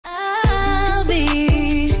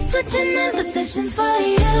Conversations for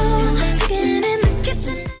you, cooking in the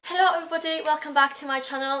kitchen. Hello everybody, welcome back to my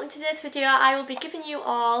channel. In today's video I will be giving you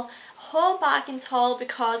all a home bargains haul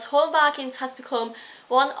because Home Bargains has become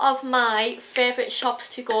one of my favourite shops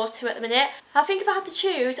to go to at the minute. I think if I had to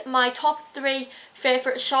choose my top 3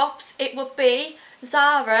 favourite shops, it would be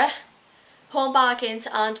Zara, Home Bargains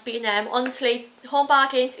and B&M. Honestly, Home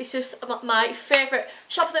Bargains is just my favourite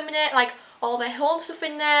shop at the minute. Like, all their home stuff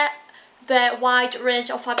in there, their wide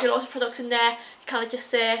range of fabulous products in there, you kind of just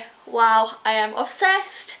say, wow, I am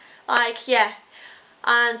obsessed. Like, yeah.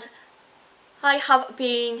 And I have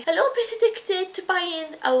been a little bit addicted to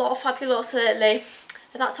buying a lot of fabulous lately,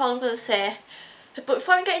 and that's all I'm going to say. But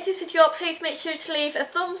before we get into this video, please make sure to leave a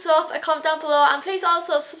thumbs up, a comment down below, and please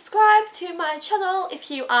also subscribe to my channel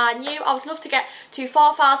if you are new. I would love to get to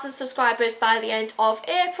 4,000 subscribers by the end of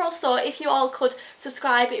April, so if you all could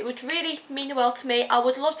subscribe, it would really mean the world to me. I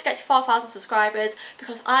would love to get to 4,000 subscribers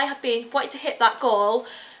because I have been wanting to hit that goal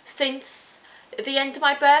since the end of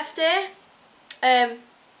my birthday, end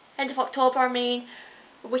of October I mean,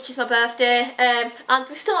 which is my birthday, and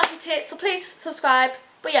we're still at it, so please subscribe.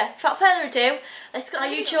 But yeah, without further ado, let's go. Are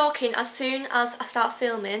you joking? As soon as I start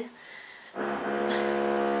filming, my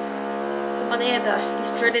neighbour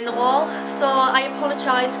is drilling the wall, so I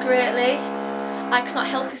apologise greatly. I cannot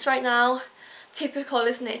help this right now. Typical,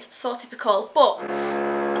 isn't it? So typical. But are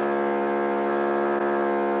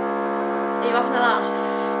you having a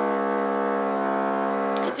laugh?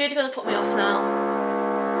 It's really going to put me off now.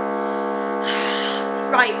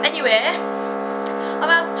 Right, anyway, I'm going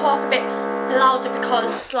to have to talk a bit louder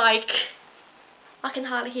because, like, I can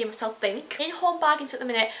hardly hear myself think. In Home Bargains at the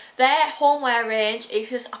minute, their homeware range is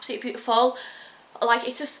just absolutely beautiful. Like,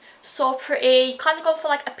 it's just so pretty. Kind of gone for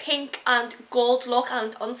like a pink and gold look,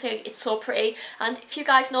 and honestly it's so pretty. And if you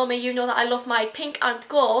guys know me, you know that I love my pink and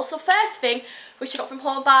gold. So first thing which I got from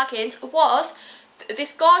Home Bargains was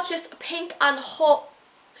this gorgeous pink and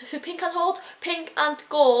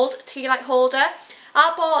gold tea light holder.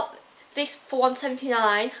 I bought this for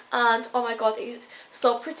 £1.79 and oh my god, it's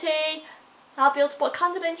so pretty. I'll be able to put a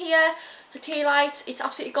candle in here, the tea lights, it's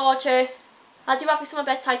absolutely gorgeous. I do have this on my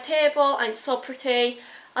bedside table and it's so pretty,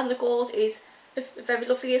 and the gold is very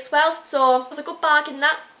lovely as well, so it was a good bargain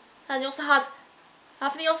that. And I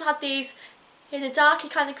think they also had these in a darky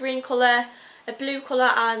kind of green colour, a blue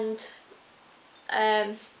colour and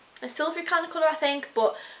a silvery kind of colour I think,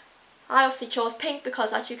 but I obviously chose pink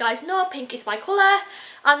because, as you guys know, pink is my colour.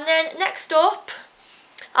 And then next up,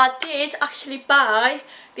 I did actually buy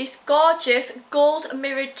this gorgeous gold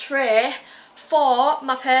mirrored tray for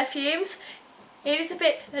my perfumes. It is a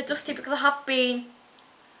bit dusty because I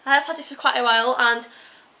have had this for quite a while, and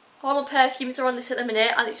all my perfumes are on this at the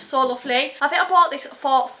minute, and it's so lovely. I think I bought this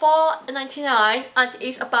for £4.99 and it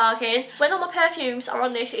is a bargain. When all my perfumes are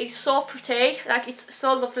on this, it's so pretty, like it's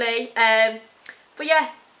so lovely. But yeah,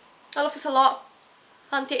 I love this a lot,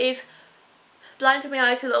 and it is blinding my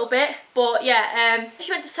eyes a little bit. But yeah, if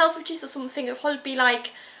you went to Selfridges or something, it would probably be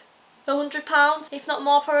like £100, if not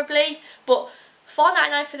more probably. But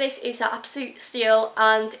 £4.99 for this is an absolute steal,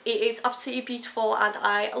 and it is absolutely beautiful and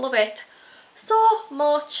I love it so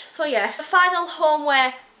much. So yeah, the final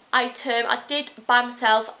homeware item, I did buy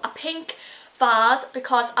myself a pink vase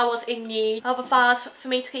because I was in need of a vase for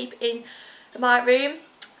me to keep in my room,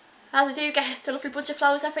 as I do get a lovely bunch of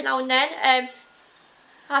flowers every now and then.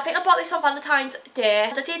 I think I bought this on Valentine's Day,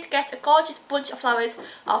 and I did get a gorgeous bunch of flowers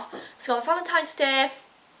off. So on Valentine's Day,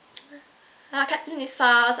 I kept them in this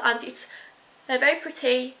vase, and it's very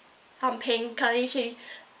pretty and pink, and I usually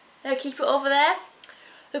keep it over there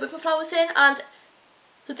with my flowers in. And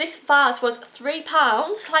this vase was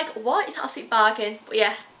 £3. Like, what? It's an absolute bargain. But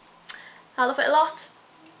yeah, I love it a lot,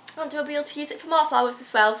 and we'll be able to use it for more flowers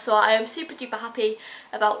as well, so I am super duper happy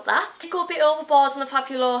about that. I go a bit overboard on the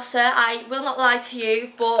Fabulosa, I will not lie to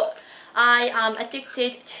you, but I am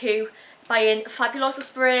addicted to buying Fabulosa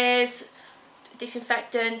sprays,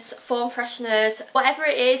 disinfectants, foam fresheners, whatever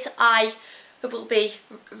it is, I will be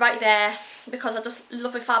right there because I just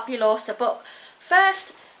love my Fabulosa. But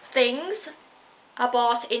first things I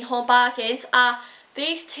bought in Home Bargains are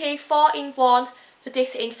these two 4-in-1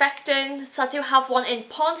 disinfectants. I do have one in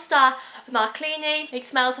Porn Star Martini. It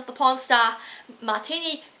smells of the Porn Star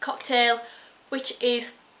Martini cocktail, which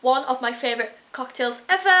is one of my favourite cocktails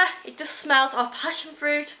ever. It just smells of passion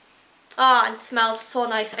fruit. And it smells so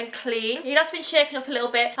nice and clean. It has been shaken up a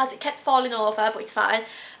little bit as it kept falling over, but it's fine.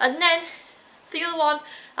 And then the other one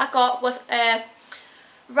I got was a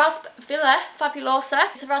Raspvilla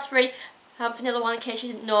Fabulosa. It's a raspberry vanilla one, in case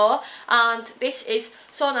you didn't know, and this is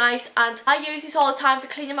so nice, and I use this all the time for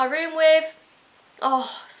cleaning my room with.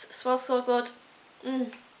 Oh, it smells so good.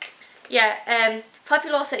 yeah,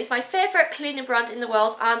 Fabulosa is my favourite cleaning brand in the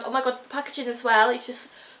world, and oh my god, the packaging as well, it's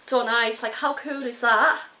just so nice. Like, how cool is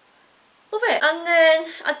that? Love it. And then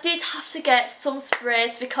I did have to get some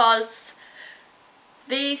sprays because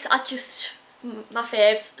these are just my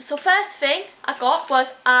faves. So first thing I got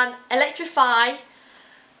was an Electrify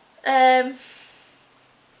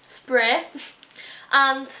spray,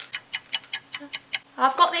 and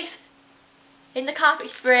I've got this in the carpet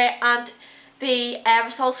spray and the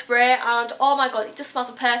aerosol spray, and oh my god, it just smells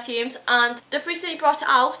of perfumes. And they've recently brought it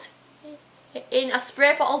out in a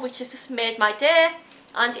spray bottle, which has just made my day,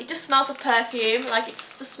 and it just smells of perfume. Like, it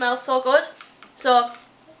just smells so good. So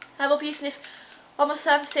I will be using this on my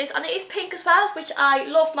surfaces, and it is pink as well, which I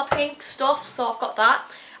love my pink stuff, so I've got that.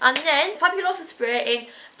 And then Fabulosa spray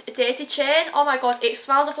in Daisy Chain. Oh my god, it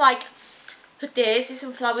smells of like daisies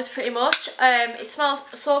and flowers pretty much. It smells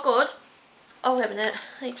so good. Oh wait a minute,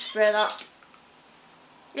 I need to spray that.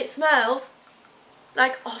 It smells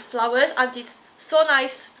like flowers, and it's so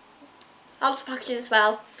nice. I love the packaging as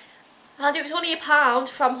well. And it was only £1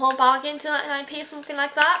 from Home Bargains, 99p or something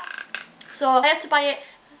like that. So I had to buy it,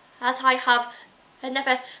 as I have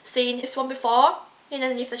never seen this one before in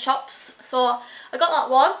any of the shops. So I got that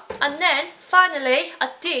one. And then finally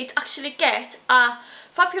I did actually get a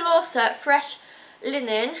Fabulosa Fresh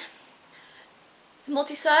Linen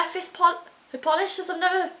multi-surface polish, as I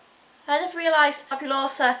never realised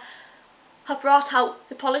Fabulosa have brought out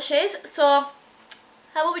the polishes. So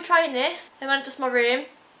I will be trying this when I adjust my room.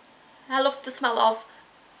 I love the smell of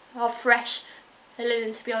fresh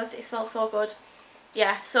linen, to be honest. It smells so good.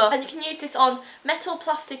 Yeah, so, and you can use this on metal,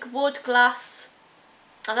 plastic, wood, glass,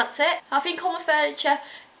 and that's it. I think all my furniture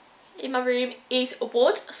in my room is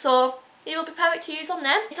wood, so it will be perfect to use on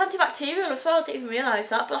them. It's antibacterial as well, I didn't even realise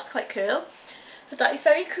that, but that's quite cool. So that is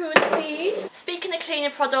very cool indeed. Speaking of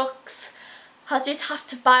cleaning products, I did have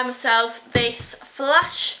to buy myself this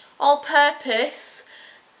Flash all-purpose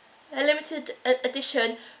limited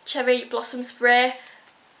edition cherry blossom spray.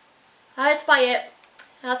 I had to buy it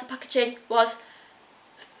as the packaging was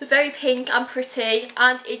very pink and pretty,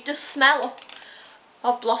 and it does smell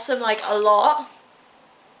of blossom like a lot.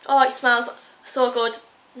 Oh, it smells so good.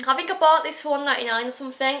 I think I bought this for £1.99 or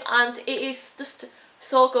something, and it is just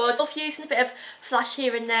so good. I love using a bit of flash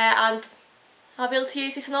here and there, and I'll be able to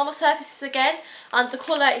use this on all my surfaces again. And the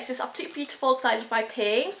colour is just absolutely beautiful because I love my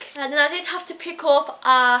pink. And then I did have to pick up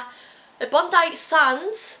a Bondi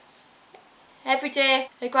Sands Everyday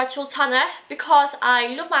Gradual Tanner because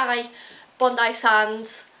I love my Bondi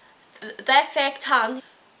Sands. Their fake tan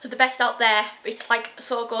are the best out there. It's like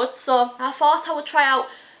so good. So I thought I would try out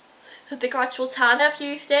the Gradual Tan. I've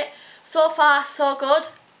used it. So far so good.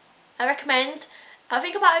 I recommend. I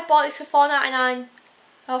think I might have bought this for £4.99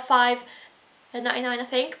 or £5.99 I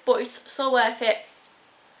think, but it's so worth it.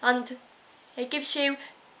 And it gives you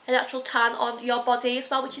a natural tan on your body as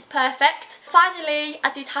well, which is perfect. Finally, I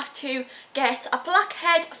did have to get a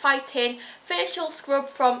blackhead fighting facial scrub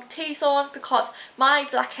from T-Zone because my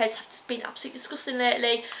blackheads have just been absolutely disgusting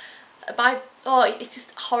lately. It's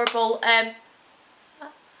just horrible. I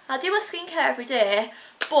do my skincare every day,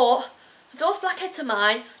 but those blackheads of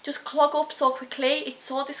mine just clog up so quickly. It's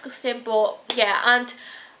so disgusting, but yeah, and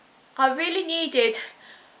I really needed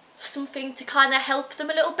something to kind of help them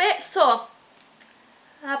a little bit, so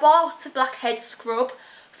I bought a blackhead scrub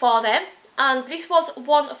for them, and this was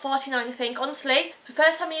 £1.49 I think. Honestly, the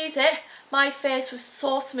first time I used it, my face was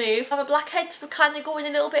so smooth. My blackheads were kind of going a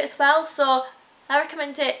little bit as well, so I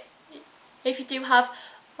recommend it if you do have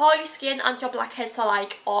oily skin and your blackheads are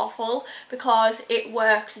like awful, because it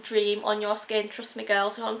works a dream on your skin. Trust me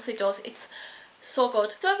girls, it honestly does. It's so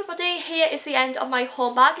good. So everybody, here is the end of my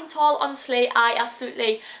Home Bargains haul. Honestly, I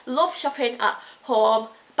absolutely love shopping at Home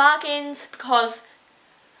Bargains because,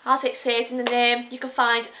 as it says in the name, you can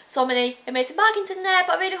find so many amazing bargains in there.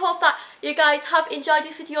 But I really hope that you guys have enjoyed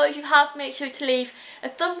this video. If you have, make sure to leave a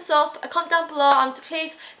thumbs up, a comment down below, and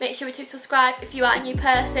please make sure to subscribe if you are a new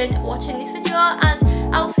person watching this video,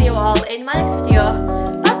 and I'll see you all in my next video.